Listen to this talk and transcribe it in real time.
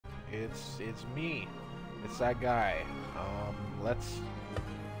It's me. It's that guy. Let's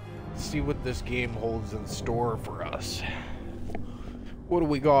see what this game holds in store for us. What do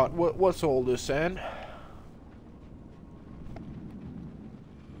we got? What's all this, Ann?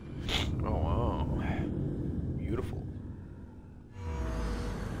 Oh wow. Beautiful.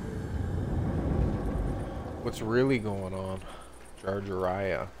 What's really going on?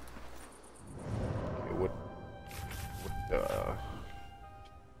 Jarjariah. Okay, what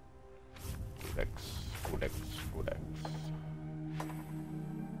Codex.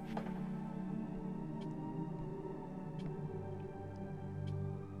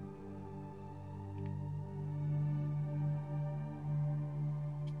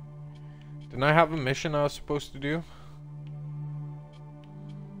 Didn't I have a mission I was supposed to do?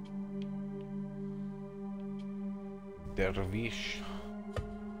 Dervish.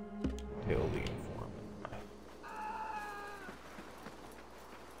 Tail the informant.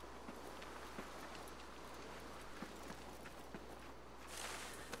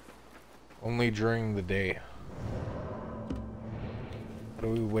 Only during the day. How do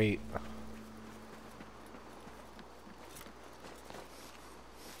we wait?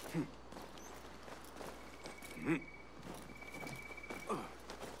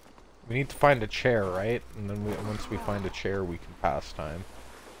 We need to find a chair, right? And then once we find a chair, we can pass time.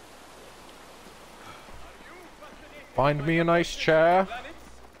 Find me a nice chair.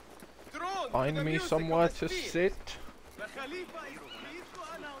 Find me somewhere to sit. This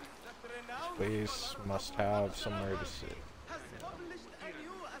place must have somewhere to sit.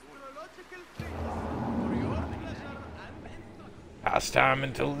 Pass time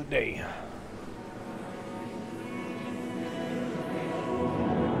until the day.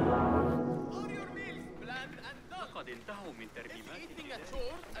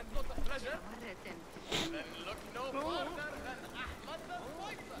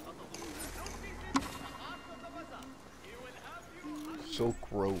 Silk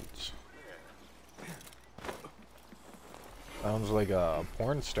Roads. Sounds like a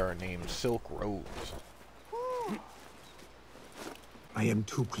porn star named Silk Roads. I am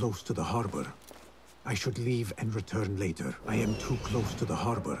too close to the harbor. I should leave and return later. I am too close to the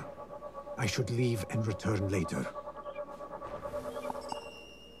harbor. I should leave and return later.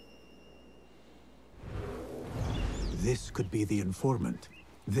 This could be the informant.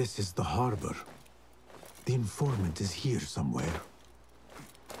 This is the harbor. The informant is here somewhere.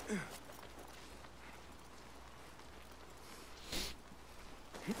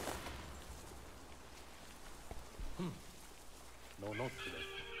 No note today.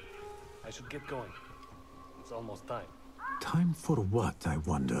 I should get going. It's almost time. Time for what, I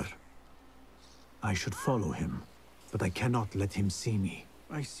wonder? I should follow him, but I cannot let him see me.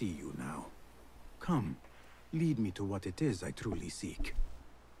 I see you now. Come, lead me to what it is I truly seek.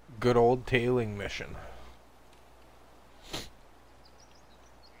 Good old tailing mission.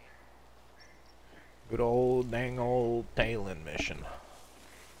 Good old dang old tailing mission.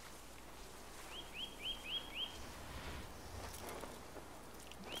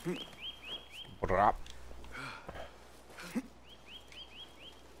 Brap.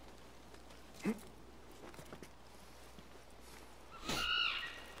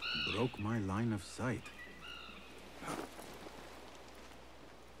 Broke my line of sight.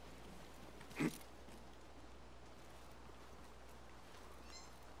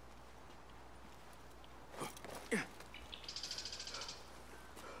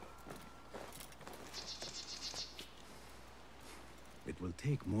 It will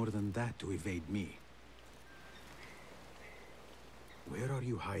take more than that to evade me. Where are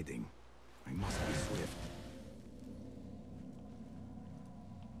you hiding? I must be swift.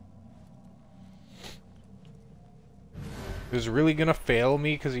 He was really gonna fail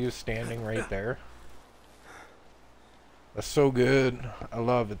me because he was standing right there. That's so good. I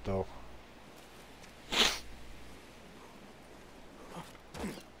love it though.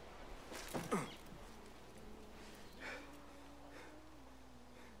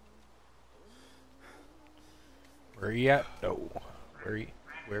 Where you at? No.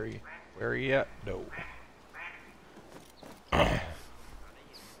 Where you at? No.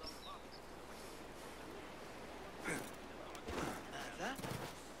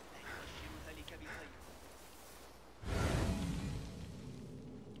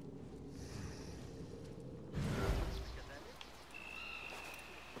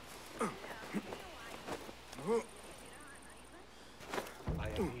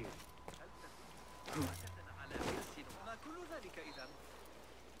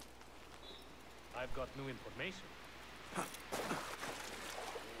 I've got new information.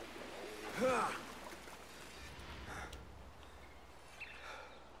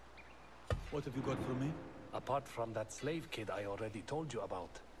 What have you got for me? Apart from that slave kid I already told you about,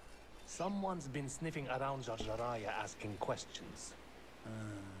 someone's been sniffing around Jarjaraya asking questions.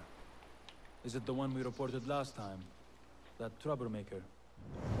 Is it the one we reported last time? That troublemaker?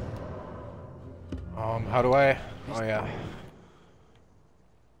 How do I... Oh, yeah.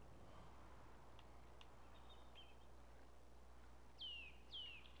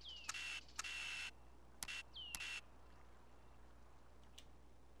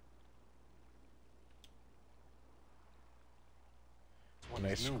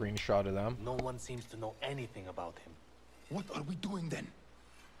 Nice screenshot of them. No one seems to know anything about him. What are we doing then?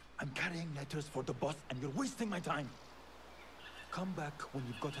 I'm carrying letters for the boss and you're wasting my time. Come back when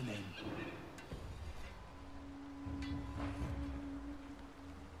you've got a name.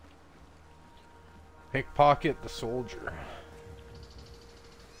 Pickpocket the soldier.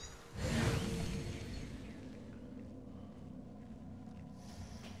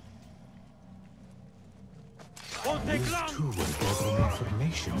 These two were gathering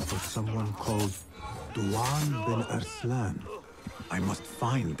information for someone called Duan bin Arslan. I must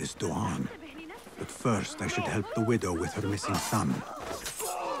find this Duan. But first, I should help the widow with her missing son.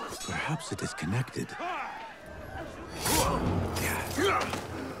 Perhaps it is connected.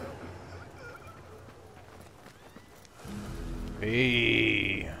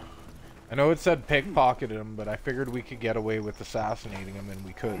 Hey. I know it said pickpocketed him, but I figured we could get away with assassinating him, and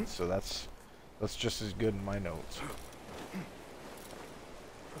we could, so that's just as good in my notes.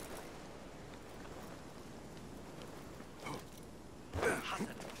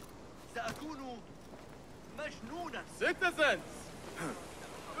 Citizens!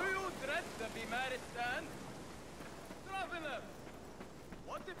 Do you dread the Bimaristan? Traveler!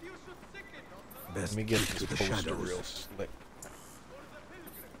 What if you should sicken on the Best Let me get keep this to the poster shadows. real slick. or the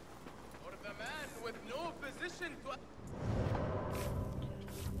pilgrim? Or the man with no position to...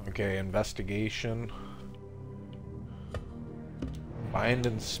 Okay, investigation. Find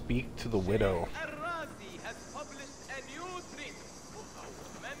and speak to the widow. Al-Razi has published a new treatise.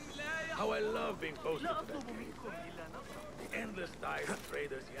 من لا How I love being close to that game. The endless tide of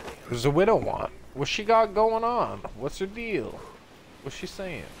traders yelling. What does the widow want? What's she got going on? What's her deal? What's she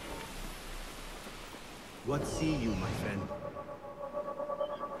saying? What see you, my friend?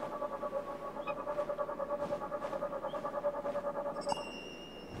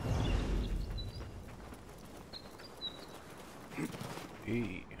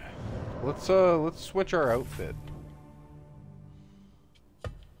 Hey. Let's switch our outfit.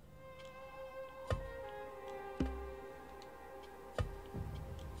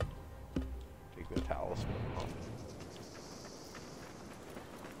 Take the talisman off.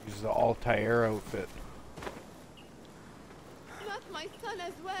 Use the Altair outfit. Not my son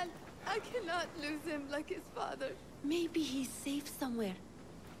as well. I cannot lose him like his father. Maybe he's safe somewhere.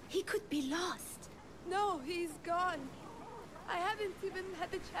 He could be lost. No, he's gone. I haven't even had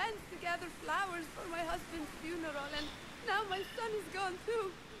the chance to gather flowers for my husband's funeral, and now my son is gone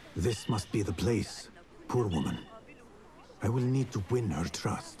too. This must be the place. Poor woman. I will need to win her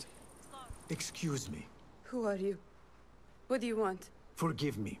trust. Excuse me. Who are you? What do you want?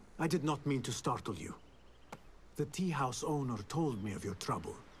 Forgive me. I did not mean to startle you. The tea house owner told me of your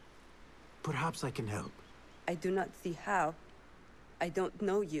trouble. Perhaps I can help. I do not see how. I don't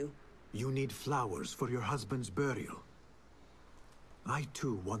know you. You need flowers for your husband's burial. I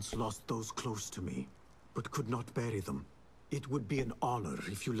too once lost those close to me, but could not bury them. It would be an honor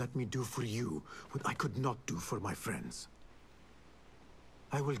if you let me do for you what I could not do for my friends.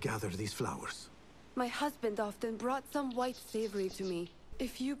 I will gather these flowers. My husband often brought some white savory to me.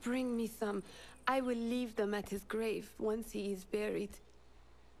 If you bring me some, I will leave them at his grave once he is buried.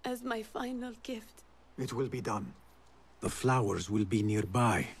 As my final gift. It will be done. The flowers will be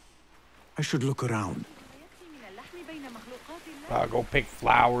nearby. I should look around. Go pick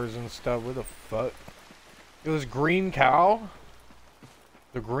flowers and stuff. Where the fuck? It was green cow?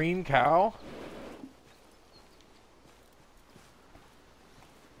 The green cow?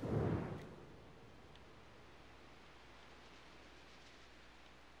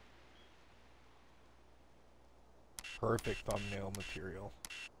 Perfect thumbnail material.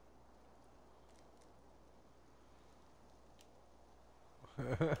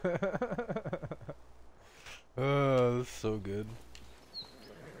 Oh, that's so good.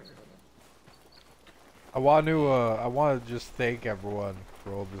 I want to just thank everyone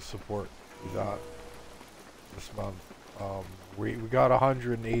for all the support we got this month. We got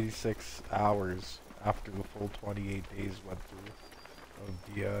 186 hours after the full 28 days went through of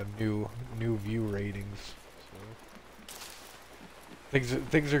the new view ratings. So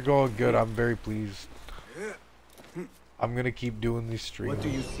things are going good. I'm very pleased. I'm gonna keep doing these streams. What do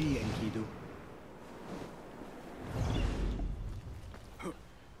you see, Enkidu?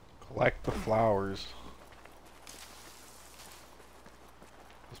 Collect the flowers.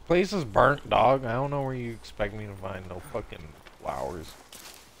 This place is burnt, dog. I don't know where you expect me to find no fucking flowers.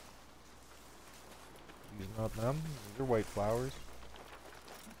 These not them. These are white flowers.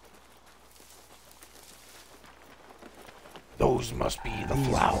 Those must be the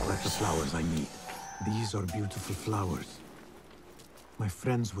flowers. These are the flowers I need. These are beautiful flowers. My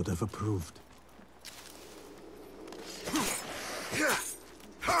friends would have approved.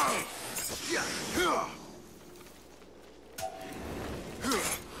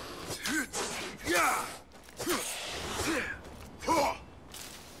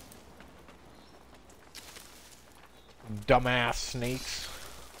 Dumbass snakes.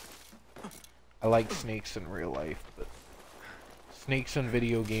 I like snakes in real life, but snakes in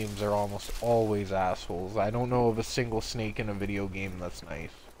video games are almost always assholes. I don't know of a single snake in a video game that's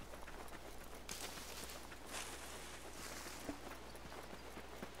nice.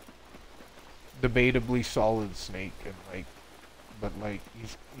 Debatably solid snake, and like, but like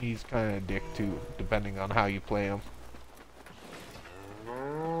he's kind of a dick too, depending on how you play him.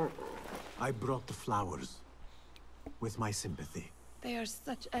 I brought the flowers with my sympathy. They are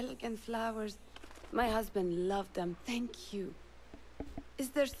such elegant flowers. My husband loved them. Thank you. Is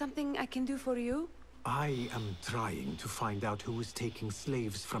there something I can do for you? I am trying to find out who is taking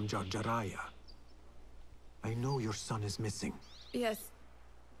slaves from Jarjaraya. I know your son is missing. Yes.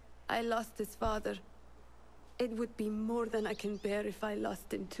 I lost his father. It would be more than I can bear if I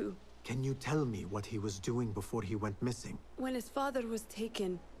lost him too. Can you tell me what he was doing before he went missing? When his father was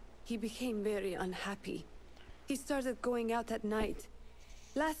taken, he became very unhappy. He started going out at night.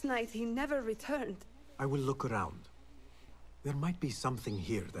 Last night, he never returned. I will look around. There might be something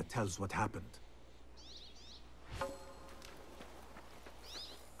here that tells what happened.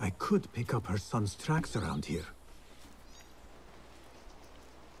 I could pick up her son's tracks around here.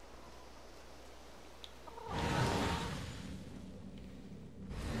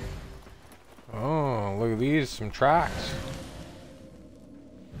 Oh, look at these, some tracks.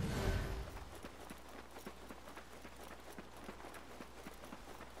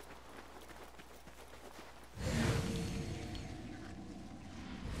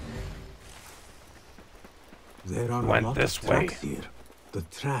 There are a lot of tracks here. The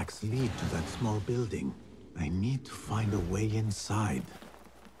tracks lead to that small building. I need to find a way inside.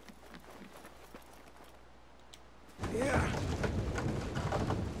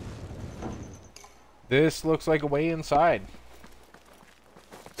 This looks like a way inside.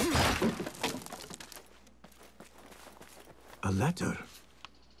 A letter.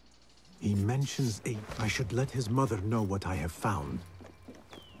 He mentions I should let his mother know what I have found.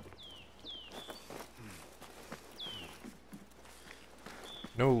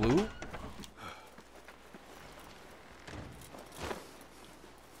 No loot?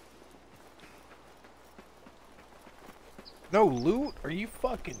 No loot? Are you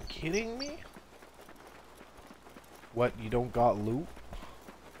fucking kidding me? What, you don't got loot?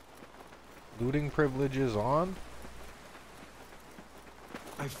 Looting privileges on?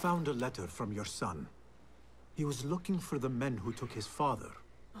 I found a letter from your son. He was looking for the men who took his father.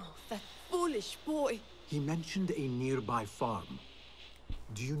 Oh, that foolish boy. He mentioned a nearby farm.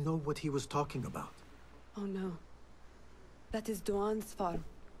 Do you know what he was talking about? Oh no. That is Duan's farm.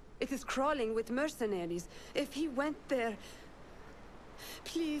 It is crawling with mercenaries. If he went there...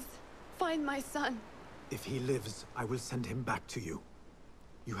 Please, find my son. If he lives, I will send him back to you.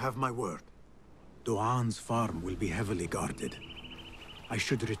 You have my word. Duan's farm will be heavily guarded. I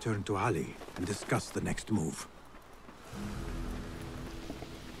should return to Ali and discuss the next move.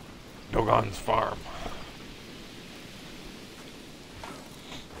 Dogon's farm.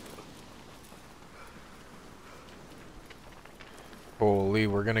 Holy,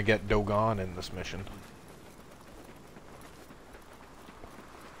 we're gonna get Dogon in this mission.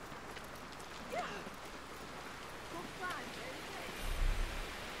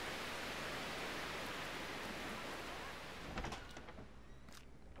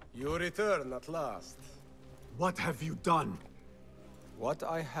 You return at last. What have you done? What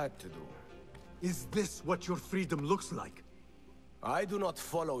I had to do. Is this what your freedom looks like? I do not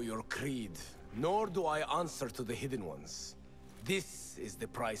follow your creed, nor do I answer to the Hidden Ones. This is the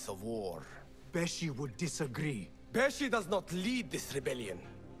price of war. Beshi would disagree. Beshi does not lead this rebellion.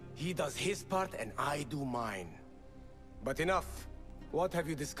 He does his part and I do mine. But enough. What have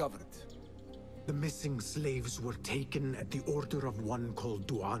you discovered? The missing slaves were taken at the order of one called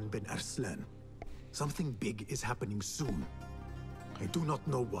Duan bin Arslan. Something big is happening soon. I do not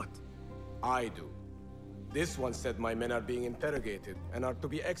know what. I do. This one said my men are being interrogated and are to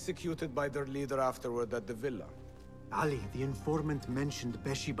be executed by their leader afterward at the villa. Ali, the informant mentioned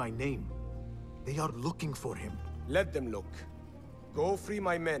Beshi by name. They are looking for him. Let them look. Go free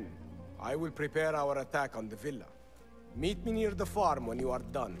my men. I will prepare our attack on the villa. Meet me near the farm when you are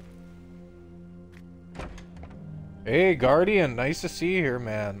done. Hey, Guardian, nice to see you here,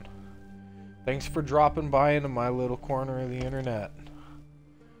 man. Thanks for dropping by into my little corner of the internet.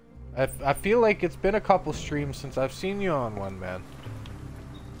 I feel like it's been a couple streams since I've seen you on one, man.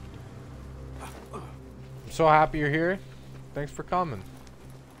 I'm so happy you're here. Thanks for coming.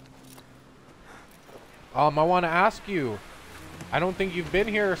 I want to ask you. I don't think you've been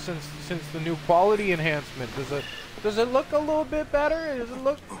here since the new quality enhancement. Does it look a little bit better? Does it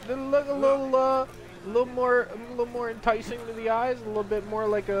look a little more enticing to the eyes? A little bit more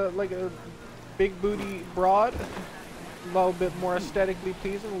like a big booty broad? A little bit more aesthetically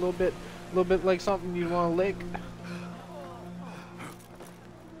pleasing? A little bit like something you'd want to lick?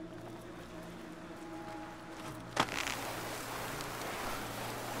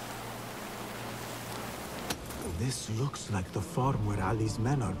 This looks like the farm where Ali's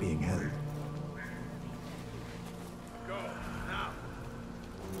men are being held. Go, now.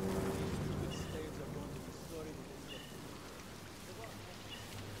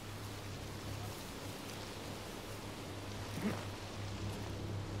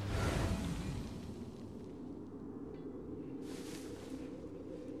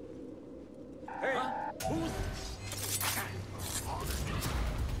 Hey, who's...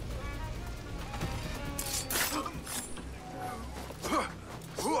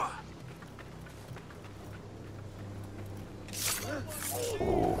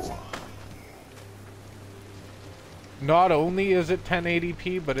 Not only is it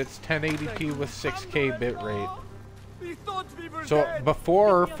 1080p, but it's 1080p with 6K bitrate. So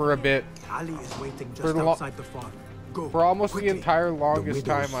before, for a bit, Ali is waiting just for outside the farm. Go, for almost quickly. the entire longest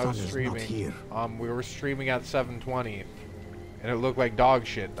The widow's time I was son is not streaming, here. we were streaming at 720, and it looked like dog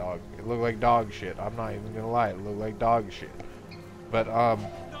shit, dog. It looked like dog shit. I'm not even gonna lie, it looked like dog shit. But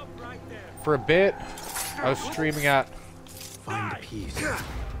for a bit, I was streaming at Find peace.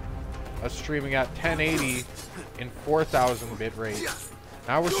 I was streaming at 1080 in 4000 bitrate.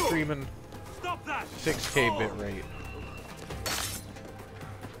 Now we're streaming 6K bitrate.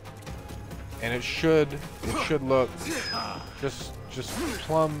 And it should look just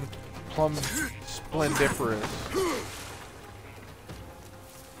plumb splendiferous.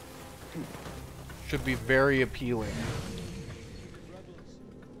 Should be very appealing.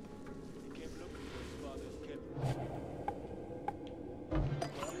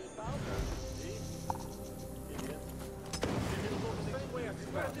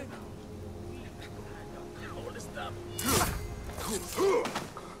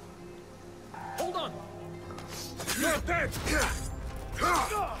 Hold on! You're dead!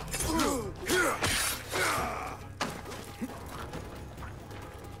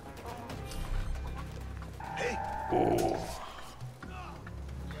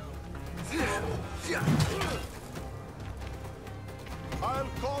 I'll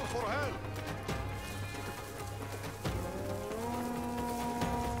call for help.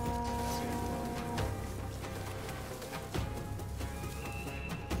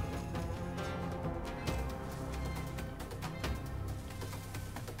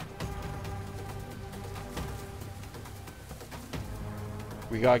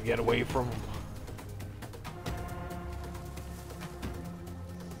 We gotta get away from him.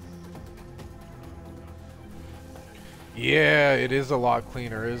 Yeah, it is a lot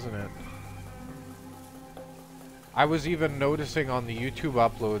cleaner, isn't it? I was even noticing on the YouTube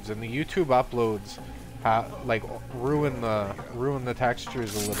uploads, and the YouTube uploads like ruin the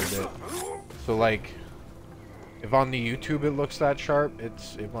textures a little bit. So like, if on the YouTube it looks that sharp,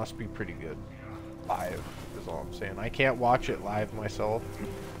 it must be pretty good live. Is all I'm saying. I can't watch it live myself,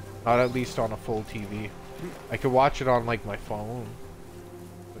 not at least on a full TV. I could watch it on like my phone,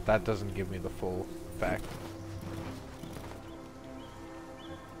 but that doesn't give me the full effect.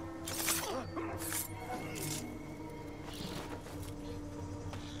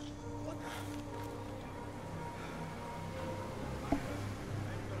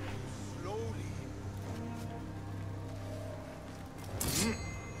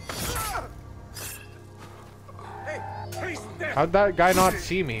 How'd that guy not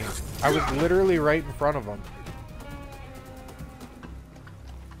see me? I was literally right in front of him.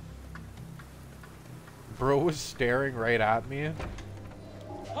 Bro was staring right at me.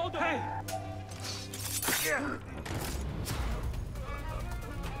 Hold on!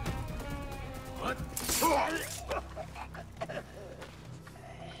 What?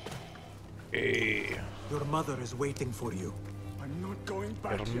 Hey. Your mother is waiting for you. I'm not going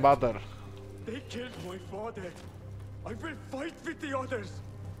back Your yet. mother. They killed my father. I will fight with the others.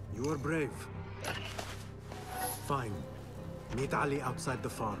 You are brave. Fine. Meet Ali outside the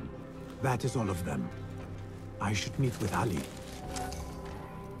farm. That is all of them. I should meet with Ali.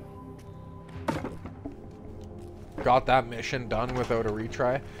 Got that mission done without a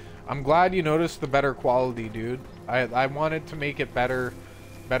retry. I'm glad you noticed the better quality, dude. I wanted to make it better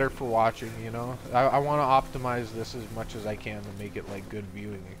for watching, you know. I want to optimize this as much as I can to make it like good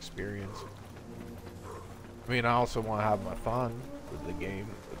viewing experience. I mean, I also want to have my fun with the game.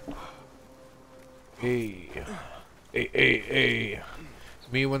 Hey. Hey.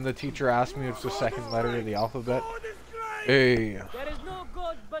 Me when the teacher asked me if it's the second letter of the alphabet. Hey. There is no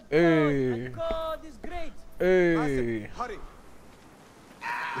God but Hey. God, and God is great. Hey. Hurry.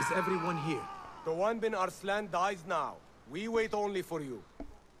 Is everyone here? The one bin Arslan dies now. We wait only for you.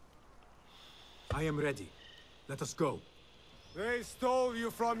 I am ready. Let us go. They stole you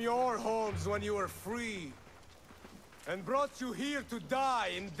from your homes when you were free, and brought you here to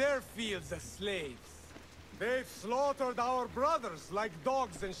die in their fields as slaves. They've slaughtered our brothers like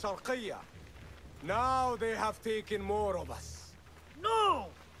dogs in Sharqiyya. Now they have taken more of us. No!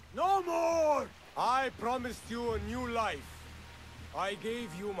 No more! I promised you a new life. I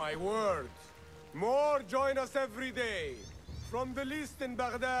gave you my word. More join us every day, from the least in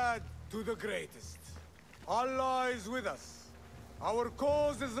Baghdad to the greatest. Allah is with us. Our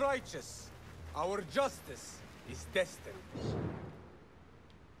cause is righteous. Our justice is destined.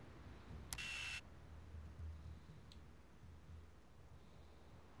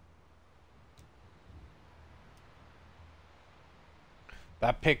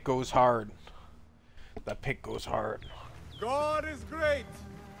 That pick goes hard. That pick goes hard. God is great.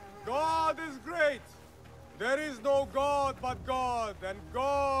 God is great. There is no God but God, and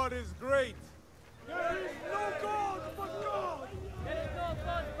God is great. There is no God but God. There is no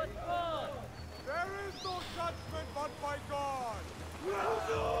God but God. There is no judgment but by God.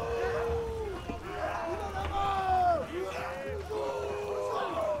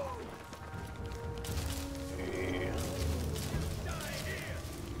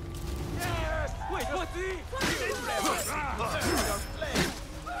 Wait, what's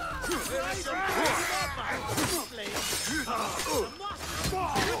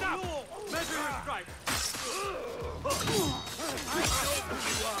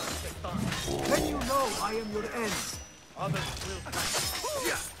Then you know I am your end. Others will come.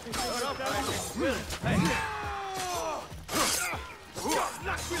 Your uprising will pay.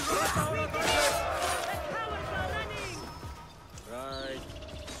 Right.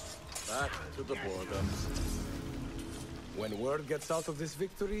 Back to the border. When word gets out of this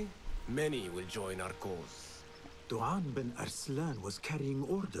victory, many will join our cause. Duan bin Arslan was carrying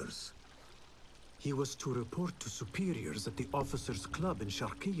orders. He was to report to superiors at the officers' club in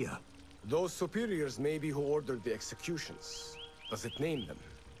Sharqiyya. Those superiors may be who ordered the executions. Does it name them?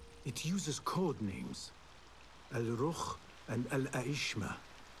 It uses code names. Al-Rukh and Al-Aishma.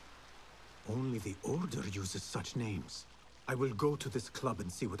 Only the Order uses such names. I will go to this club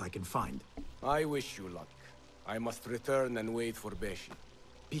and see what I can find. I wish you luck. I must return and wait for Beshi.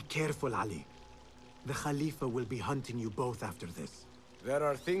 Be careful, Ali. The Khalifa will be hunting you both after this. There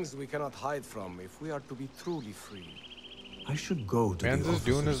are things we cannot hide from if we are to be truly free. I should go to Man's the just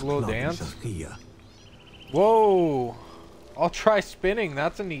doing his officers' little club in dance. Sharqiyya. Whoa! I'll try spinning.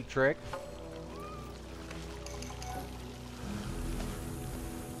 That's a neat trick.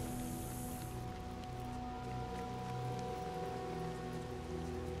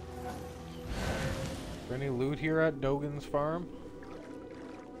 Is there any loot here at Dogan's farm?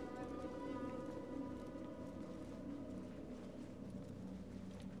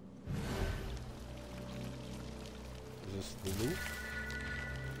 Is this the loot?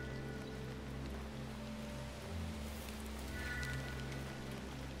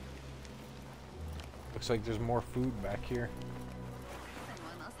 Looks like there's more food back here.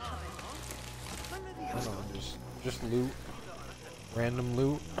 I don't know, just loot. Random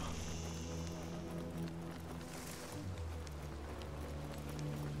loot.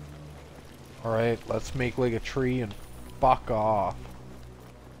 Alright, let's make like a tree and fuck off.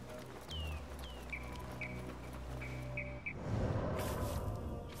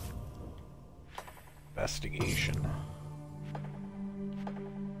 Investigation.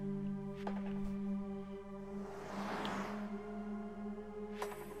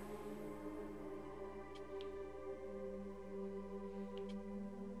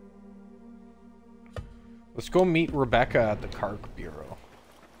 Let's go meet Rebecca at the Kark Bureau.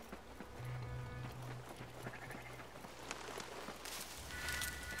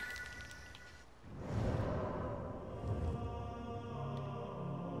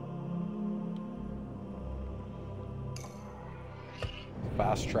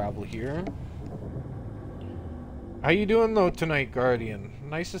 fast travel here. How you doing though tonight, Guardian?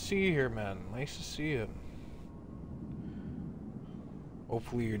 Nice to see you here, man. Nice to see you.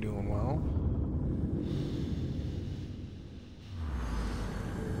 Hopefully you're doing well.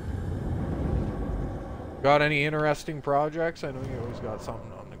 Got any interesting projects? I know you always got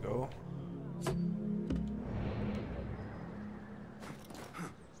something on the go.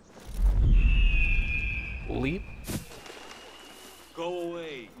 Leap. Go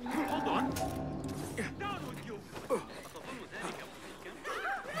away. Hold on. Down with you.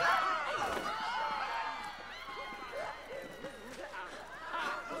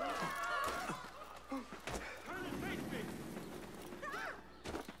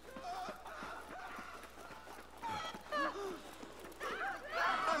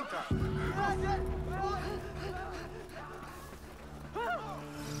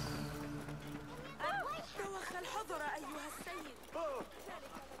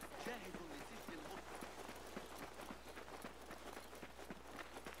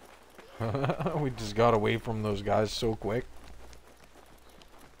 We just got away from those guys so quick.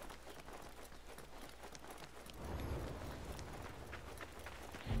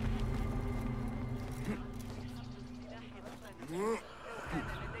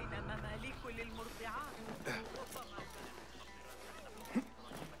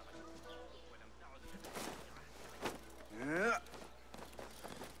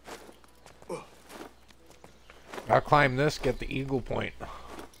 Gotta climb this, get the eagle point.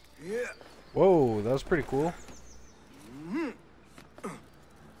 Whoa, that was pretty cool.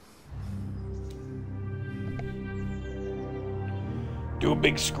 Do a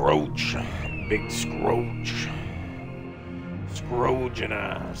big scroach. Big scroach. Scroaching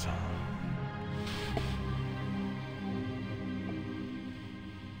eyes.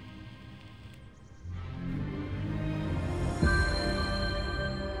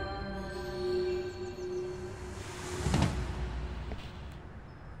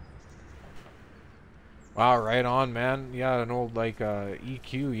 Wow, right on, man. Yeah, an old like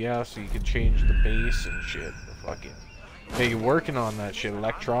EQ, yeah, so you can change the bass and shit. Fucking. Hey, you're working on that shit,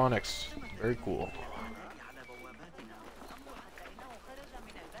 electronics. Very cool.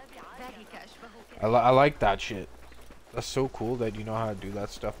 I like that shit. That's so cool that you know how to do that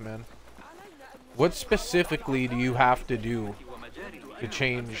stuff, man. What specifically do you have to do to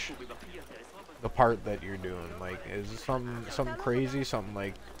change the part that you're doing? Like, is it something crazy? Something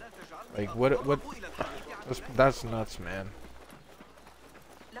like what? That's nuts, man.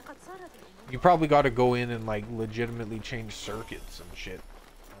 You probably got to go in and like legitimately change circuits and shit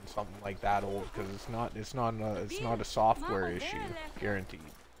on something like that old, because it's not a software issue, guaranteed.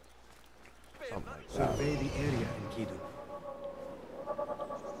 Something like that. Survey the area in Kidu.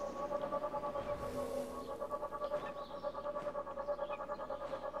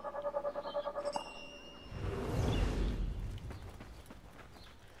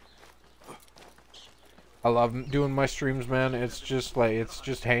 I love doing my streams, man. It's just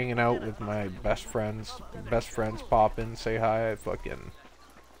hanging out with my best friends. Best friends pop in, say hi. I fucking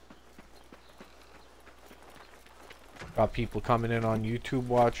got people coming in on YouTube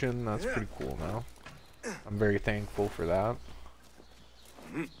watching. That's pretty cool now. I'm very thankful for that.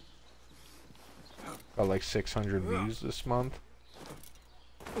 Got like 600 views this month.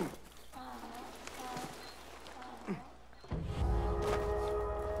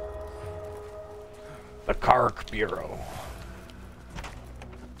 The Kark Bureau.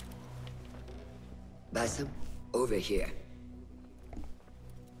 Basim, over here.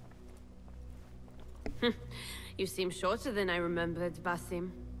 You seem shorter than I remembered, Basim.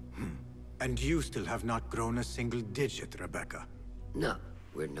 And you still have not grown a single digit, Rebecca. No,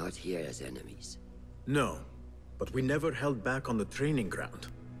 we're not here as enemies. No, but we never held back on the training ground.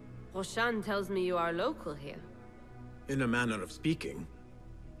 Roshan tells me you are local here. In a manner of speaking.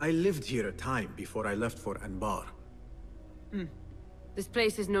 I lived here a time before I left for Anbar. This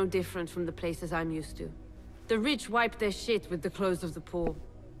place is no different from the places I'm used to. The rich wipe their shit with the clothes of the poor.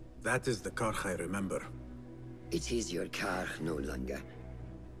 That is the Karch I remember. It is your car no longer.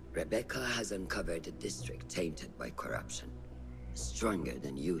 Rebecca has uncovered a district tainted by corruption. Stronger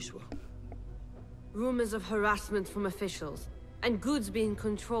than usual. Rumors of harassment from officials, and goods being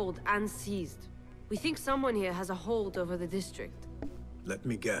controlled and seized. We think someone here has a hold over the district. Let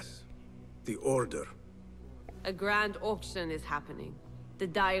me guess. The Order. A grand auction is happening. The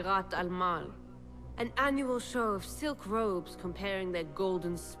Dairat al-Mal. An annual show of silk robes comparing their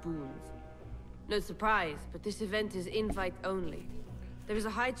golden spoons. No surprise, but this event is invite only. There is a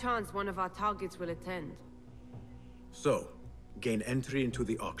high chance one of our targets will attend. So, gain entry into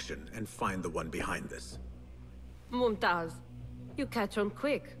the auction and find the one behind this. Mumtaz. You catch on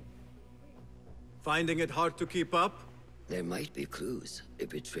quick. Finding it hard to keep up? There might be clues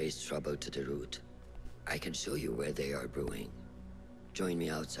if we trace trouble to the root. I can show you where they are brewing. Join me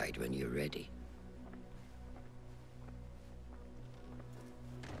outside when you're ready.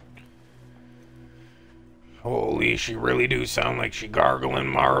 Holy, she really do sound like she gargling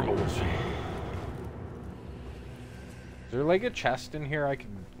marbles. Is there like a chest in here I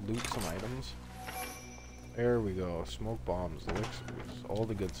can loot some items? There we go. Smoke bombs, elixirs, all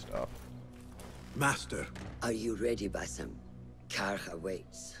the good stuff. Master. Are you ready, Basim? Karch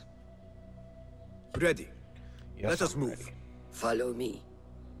awaits. Ready. Yes, Let us I'm move. ready. Follow me.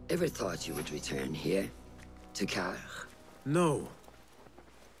 Ever thought you would return here? To Karch? No.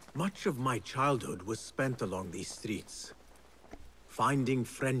 Much of my childhood was spent along these streets. Finding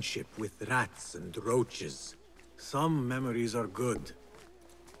friendship with rats and roaches. Some memories are good.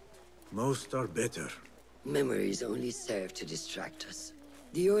 Most are bitter. Memories only serve to distract us.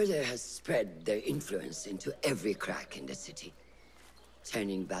 The Order has spread their influence into every crack in the city,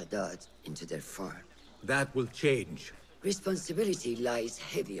 turning Baghdad into their farm. That will change. Responsibility lies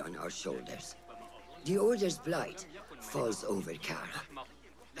heavy on our shoulders. The Order's blight falls over Karch,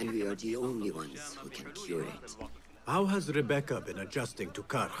 and we are the only ones who can cure it. How has Rebecca been adjusting to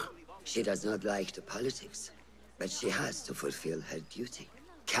Karch? She does not like the politics, but she has to fulfill her duty.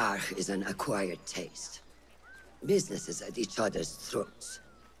 Karch is an acquired taste. Businesses at each other's throats.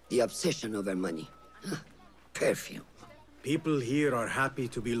 The obsession over money. Perfume. People here are happy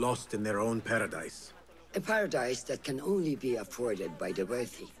to be lost in their own paradise. A paradise that can only be afforded by the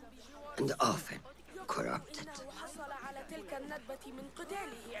wealthy, and often corrupted.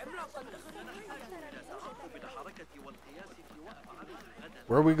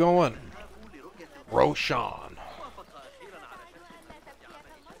 Where are we going? Roshan.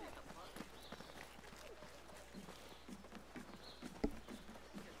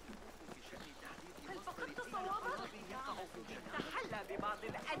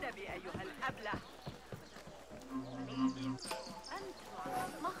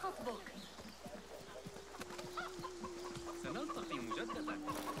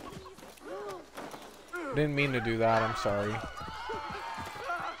 I didn't mean to do that, I'm sorry.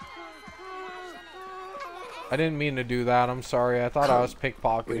 I didn't mean to do that, I'm sorry. I thought I was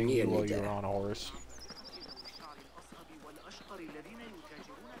pickpocketing you while you were on a horse.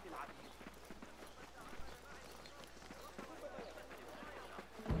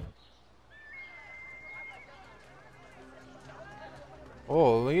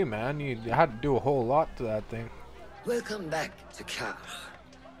 Holy man, you had to do a whole lot to that thing. Welcome back to Karch.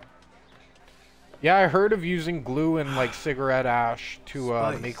 Yeah, I heard of using glue and like cigarette ash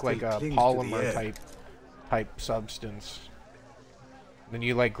to make like a polymer type substance. Then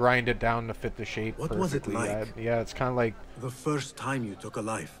you like grind it down to fit the shape What perfectly. was it like? Yeah, it's kind of like The first time you took a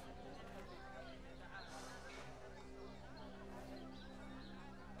life.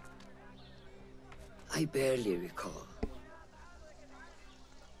 I barely recall.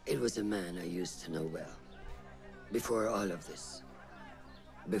 It was a man I used to know well. Before all of this.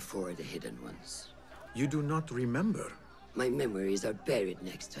 Before the Hidden Ones. You do not remember? My memories are buried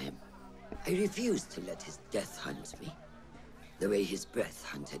next to him. I refuse to let his death hunt me. The way his breath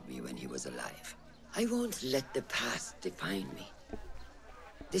hunted me when he was alive. I won't let the past define me.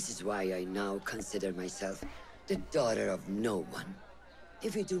 This is why I now consider myself the daughter of no one.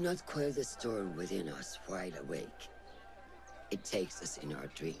 If we do not quell the storm within us while awake, it takes us in our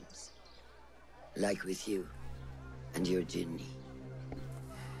dreams. Like with you and your Jinni.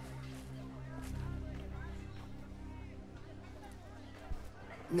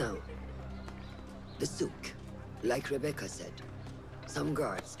 Now, the souk. Like Rebecca said, some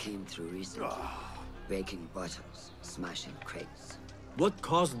guards came through recently, breaking bottles, smashing crates. What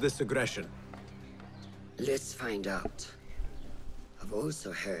caused this aggression? Let's find out. I've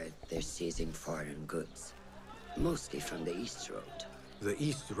also heard they're seizing foreign goods, mostly from the East Road. The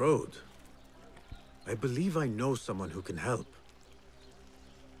East Road? I believe I know someone who can help.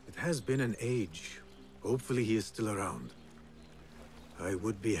 It has been an age. Hopefully he is still around. I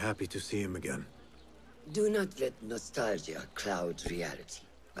would be happy to see him again. Do not let nostalgia cloud reality,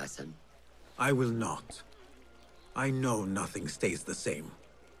 Basim. I will not. I know nothing stays the same.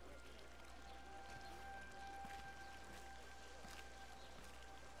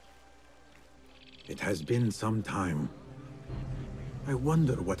 It has been some time. I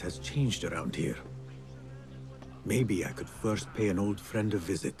wonder what has changed around here. Maybe I could first pay an old friend a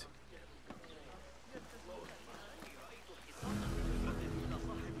visit.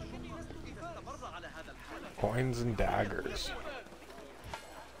 coins and daggers.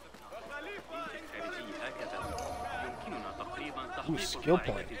 هكذا يمكننا تقريبا Ooh, skill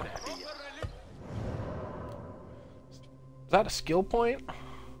point. Is that a skill point?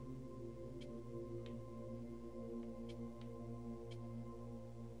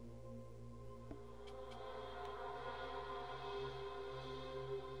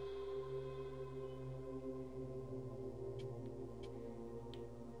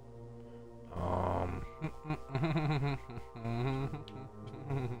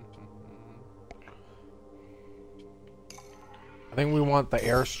 I think we want the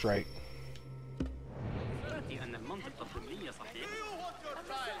airstrike.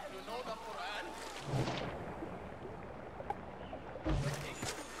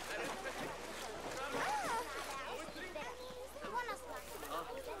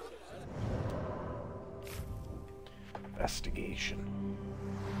 Investigation.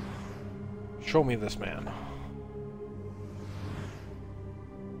 Show me this man.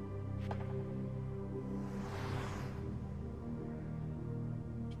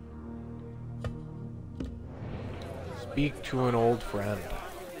 Speak to an old friend.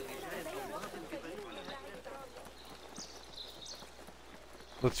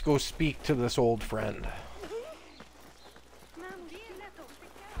 Let's go speak to this old friend.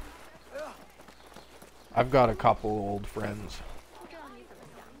 I've got a couple old friends.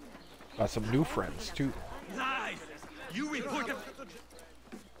 Got some new friends too. Lies! You reported.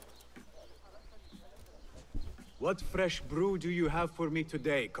 What fresh brew do you have for me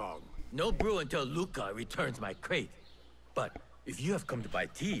today, Kong? No brew until Luca returns my crate. But if you have come to buy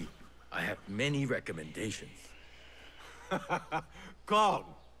tea, I have many recommendations. Kong,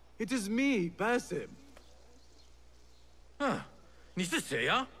 it is me, Basim. Huh? 你是谁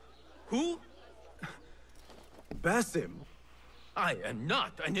啊? Who? Basim. I am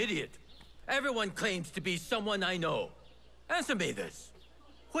not an idiot. Everyone claims to be someone I know. Answer me this.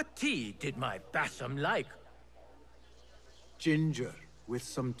 What tea did my Basim like? Ginger with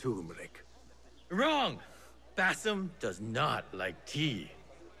some turmeric. Wrong! Basim does not like tea.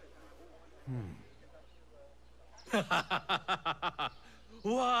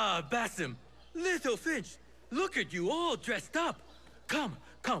 Wow, Basim! Little Finch! Look at you all dressed up! Come,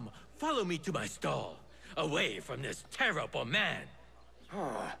 come, follow me to my stall. Away from this terrible man.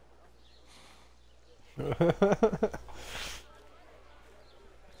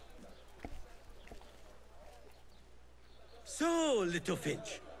 So, Little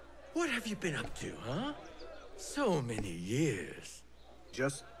Finch, what have you been up to, huh? So many years.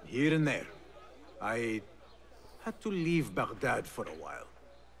 Just here and there. I had to leave Baghdad for a while.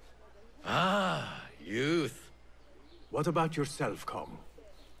 Ah, youth. What about yourself, Kong?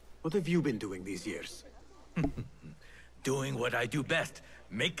 What have you been doing these years? Doing what I do best,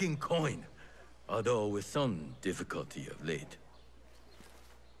 making coin. Although with some difficulty of late.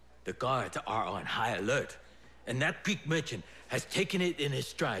 The guards are on high alert, and that Greek merchant has taken it in his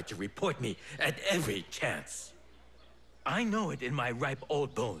stride to report me at every chance. I know it in my ripe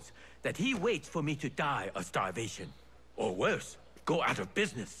old bones that he waits for me to die of starvation. Or worse, go out of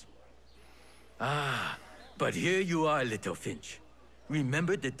business. Ah, but here you are, Little Finch.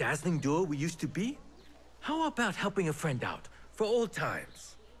 Remember the dazzling duo we used to be? How about helping a friend out, for old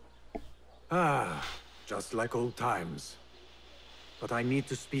times? Ah, just like old times. But I need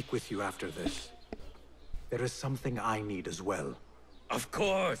to speak with you after this. There is something I need as well. Of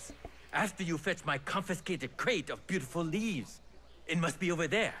course! After you fetch my confiscated crate of beautiful leaves. It must be over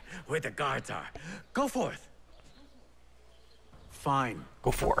there, where the guards are. Go forth! Fine.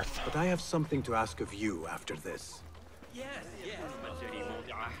 Go forth. But I have something to ask of you after this. Yes, yes.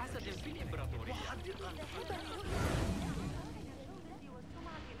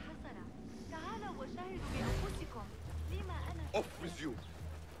 Off with you.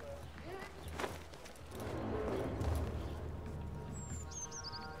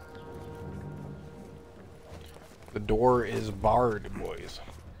 The door is barred, boys.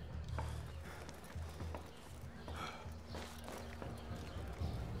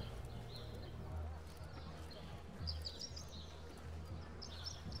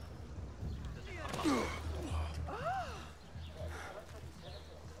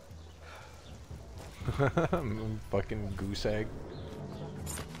 Fucking goose egg.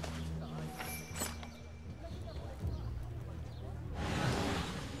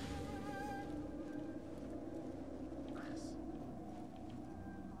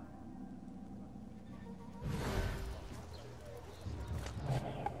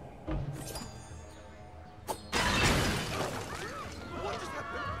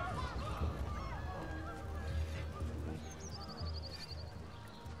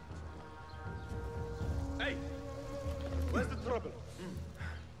 Hey! Where's the trouble?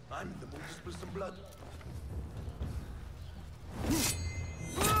 I'm the one to spill some blood.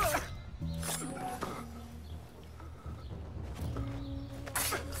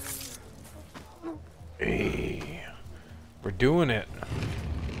 Hey, we're doing it.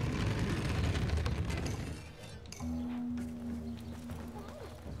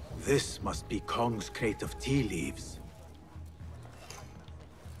 This must be Kong's crate of tea leaves.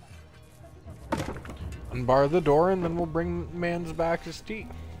 Unbar the door and then we'll bring Mans back his tea.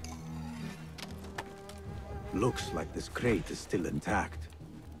 Looks like this crate is still intact.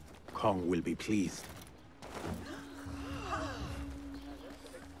 Kong will be pleased.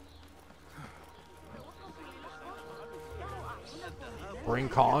 Bring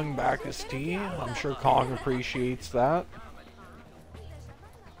Kong back his tea. I'm sure Kong appreciates that.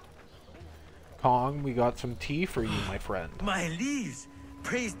 Kong, we got some tea for you, my friend. My leaves!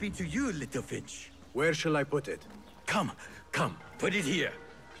 Praise be to you, little Finch. Where shall I put it? Come, come, put it here.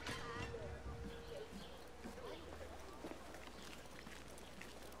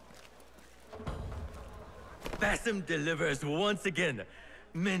 Basim delivers once again.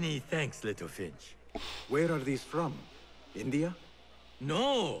 Many thanks, little Finch. Where are these from? India?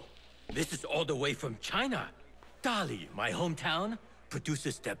 No, this is all the way from China. Dali, my hometown,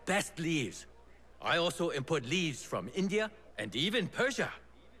 produces the best leaves. I also import leaves from India and even Persia.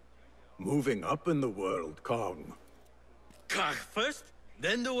 Moving up in the world, Kong. Kah first,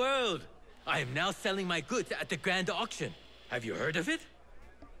 then the world. I am now selling my goods at the grand auction. Have you heard of it?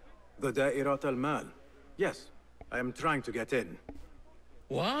 The Da'irat al-Mal. Yes, I am trying to get in.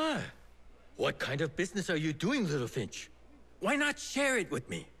 Why? What kind of business are you doing, little Finch? Why not share it with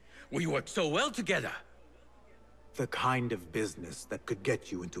me? We work so well together. The kind of business that could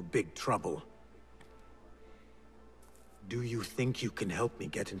get you into big trouble. Do you think you can help me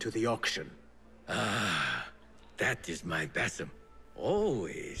get into the auction? Ah, that is my Basim.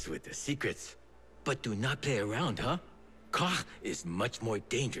 Always with the secrets. But do not play around, huh? Kah is much more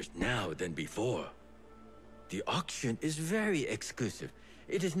dangerous now than before. The auction is very exclusive.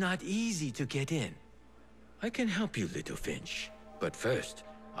 It is not easy to get in. I can help you, little Finch. But first,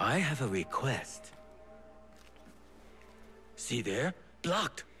 I have a request. See there?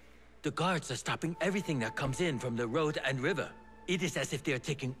 Blocked. The guards are stopping everything that comes in from the road and river. It is as if they are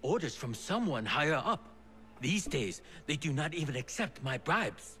taking orders from someone higher up. These days, they do not even accept my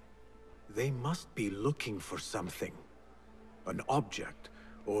bribes. They must be looking for something. An object,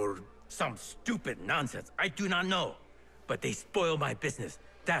 or... Some stupid nonsense. I do not know. But they spoil my business.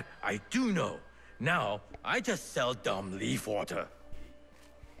 That I do know. Now, I just sell dumb leaf water.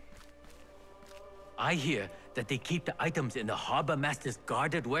 I hear that they keep the items in the harbor master's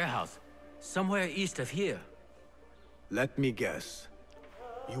guarded warehouse, somewhere east of here. Let me guess.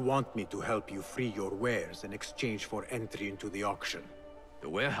 You want me to help you free your wares in exchange for entry into the auction. The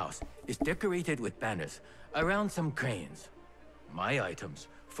warehouse is decorated with banners around some cranes. My items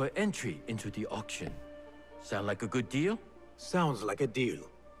for entry into the auction. Sound like a good deal? Sounds like a deal.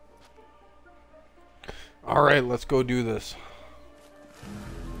 Alright, let's go do this.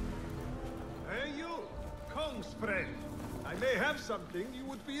 Hey you, Kong's friend. I may have something you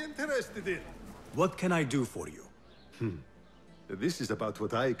would be interested in. What can I do for you? This is about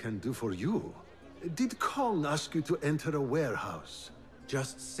what I can do for you. Did Kong ask you to enter a warehouse?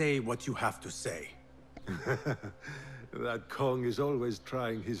 Just say what you have to say. That Kong is always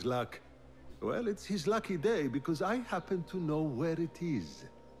trying his luck. Well, it's his lucky day because I happen to know where it is.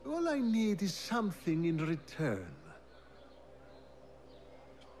 All I need is something in return.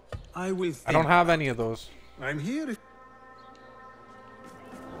 I will think. I don't have any of those. I'm here.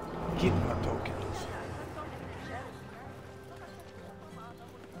 Get my tokens.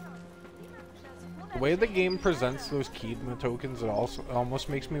 The way the game presents those Kidma tokens, it almost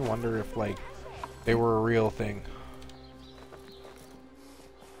makes me wonder if, like, they were a real thing.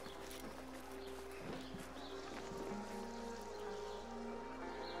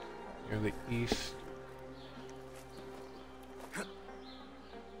 Near the east.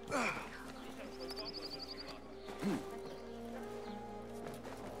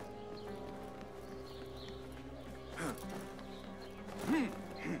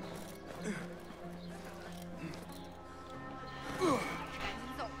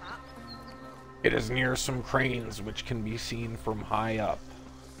 It is near some cranes which can be seen from high up.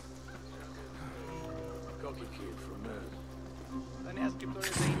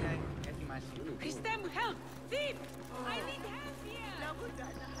 Christem, help! Thief! I need help here!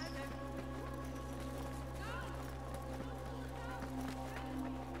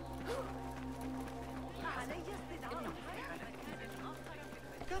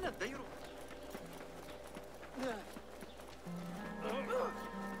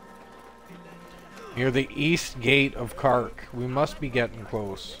 Near the east gate of Kark. We must be getting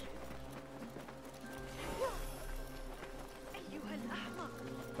close.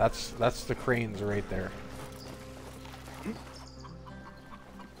 That's the cranes right there.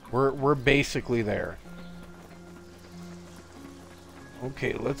 We're basically there.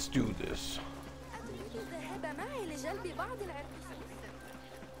 Okay, let's do this.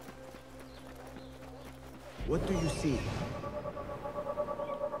 What do you see?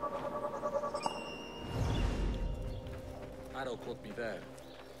 Arrow caught me there.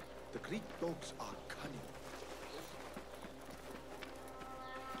 The Greek dogs are cunning.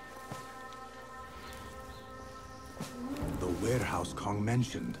 The warehouse Kong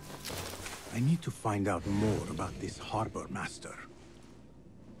mentioned. I need to find out more about this harbor master.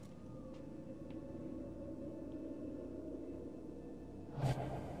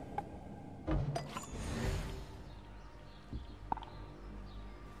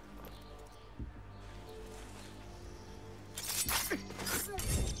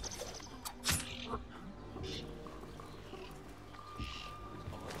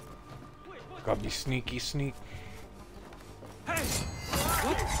 Gotta be sneaky sneak. Hey!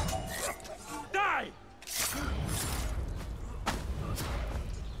 Die!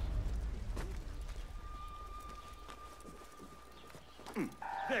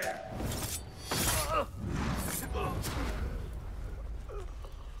 There.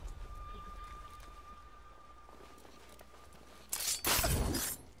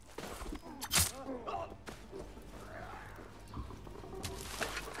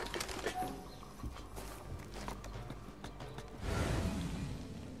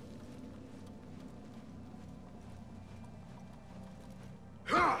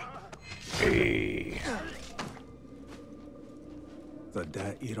 Hey. The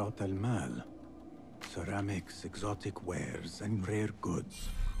Da'irat al-Mal. Ceramics, exotic wares, and rare goods.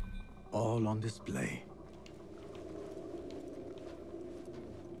 All on display.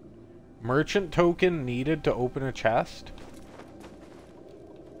 Merchant token needed to open a chest?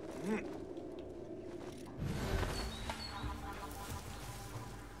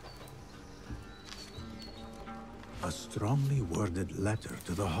 A strongly worded letter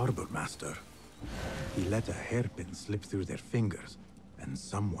to the harbor master. He let a hairpin slip through their fingers, and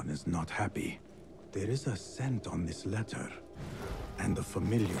someone is not happy. There is a scent on this letter, and a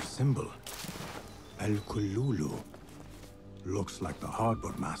familiar symbol. Al-Kululu. Looks like the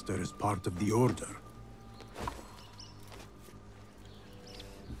harbor master is part of the order.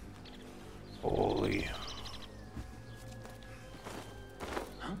 Holy.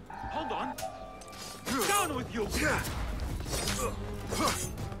 Huh? Hold on. Down with you!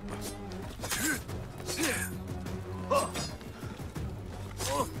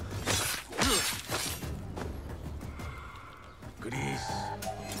 Grease.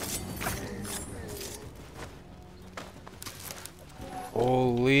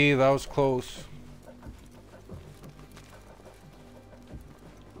 Holy, that was close.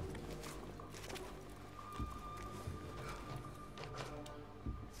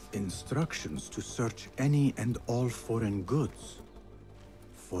 Instructions to search any and all foreign goods.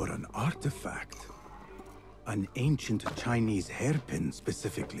 For an artifact. An ancient Chinese hairpin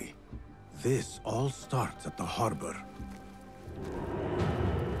specifically. This all starts at the harbor.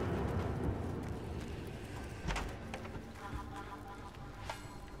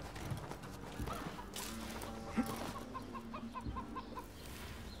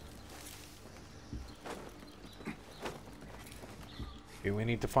 Okay, we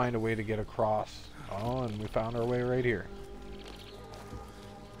need to find a way to get across. Oh, and we found our way right here.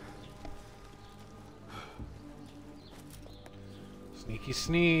 Sneaky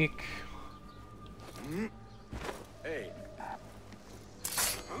sneak. Hey.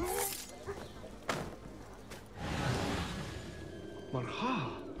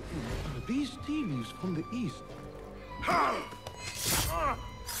 Marha, are these tea leaves from the east?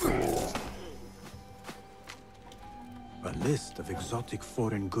 A list of exotic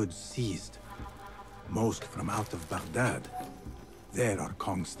foreign goods seized. Most from out of Baghdad. There are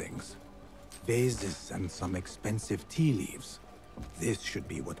Kong's things. Vases and some expensive tea leaves. This should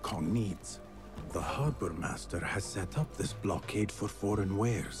be what Kong needs. The harbor master has set up this blockade for foreign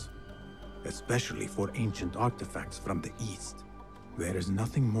wares. Especially for ancient artifacts from the east. There is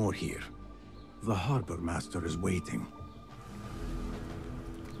nothing more here. The harbor master is waiting.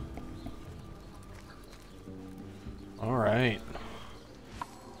 All right.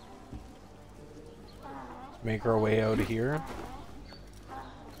 Let's make our way out of here.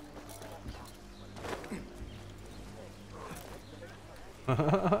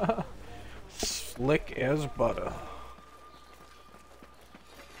 Slick as butter.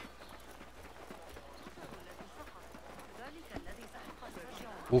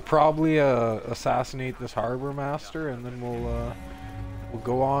 We'll probably assassinate this harbor master, and then we'll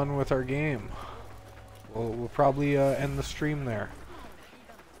go on with our game. We'll probably end the stream there.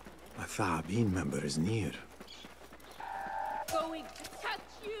 A Thabin member is near. Going to touch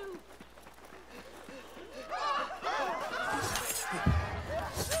you.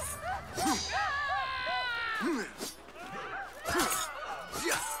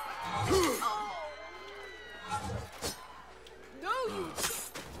 No, you.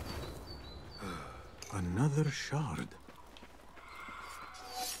 Another shard.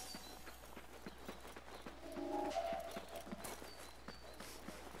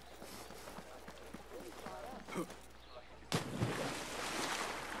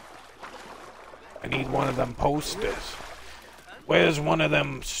 I need one of them posters. Where's one of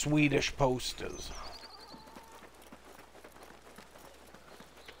them Swedish posters?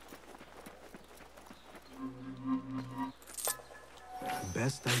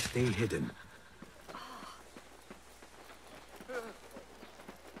 Best I stay hidden.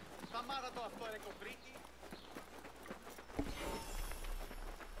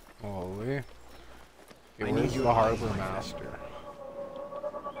 Holy. Okay, where's the harbor master?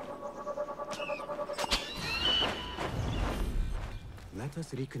 Let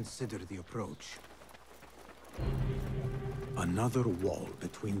us reconsider the approach. Another wall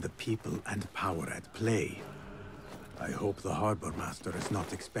between the people and power at play. I hope the harbor master is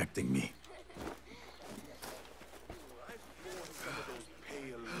not expecting me.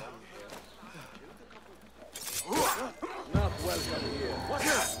 Not welcome here.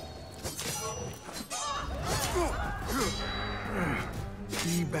 What?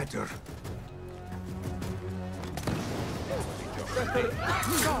 Be better.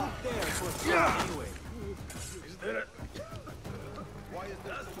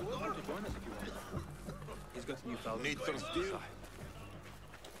 He's got new fellows. Need some steel.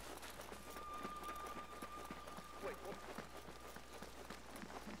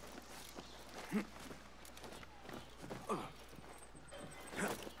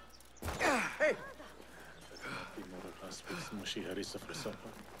 Hey! Mushy harissa for supper.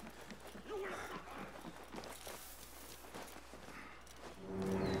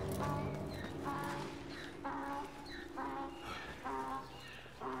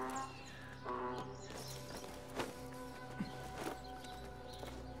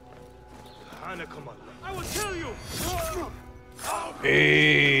 I will kill you!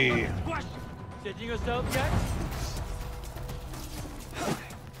 Hey! Setting yourself yet?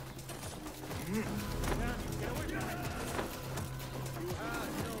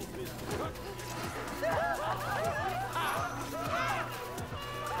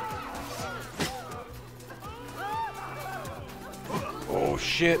 Oh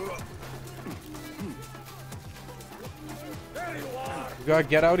shit. We gotta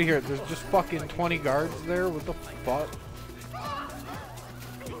get out of here. There's just fucking 20 guards there. What the fuck?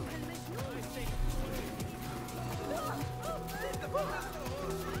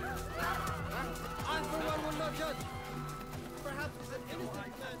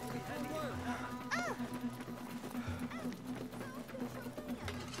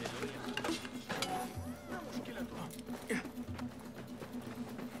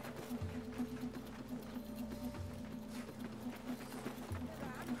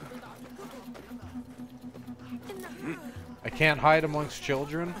 I can't hide amongst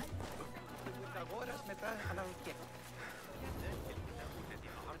children.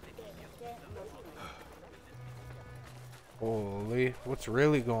 Holy, what's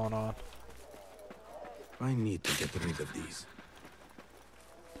really going on? I need to get rid of these.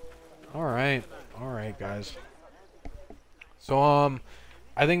 Alright, guys. So,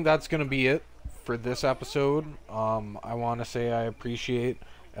 I think that's gonna be it for this episode. I want to say I appreciate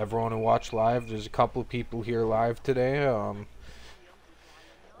everyone who watched live. There's a couple of people here live today. I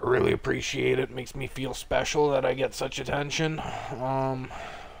really appreciate it. Makes me feel special that I get such attention.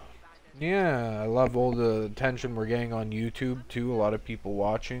 Yeah, I love all the attention we're getting on YouTube too. A lot of people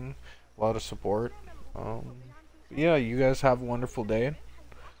watching, a lot of support. Yeah, you guys have a wonderful day,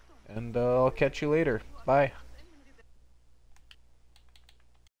 and I'll catch you later. Bye.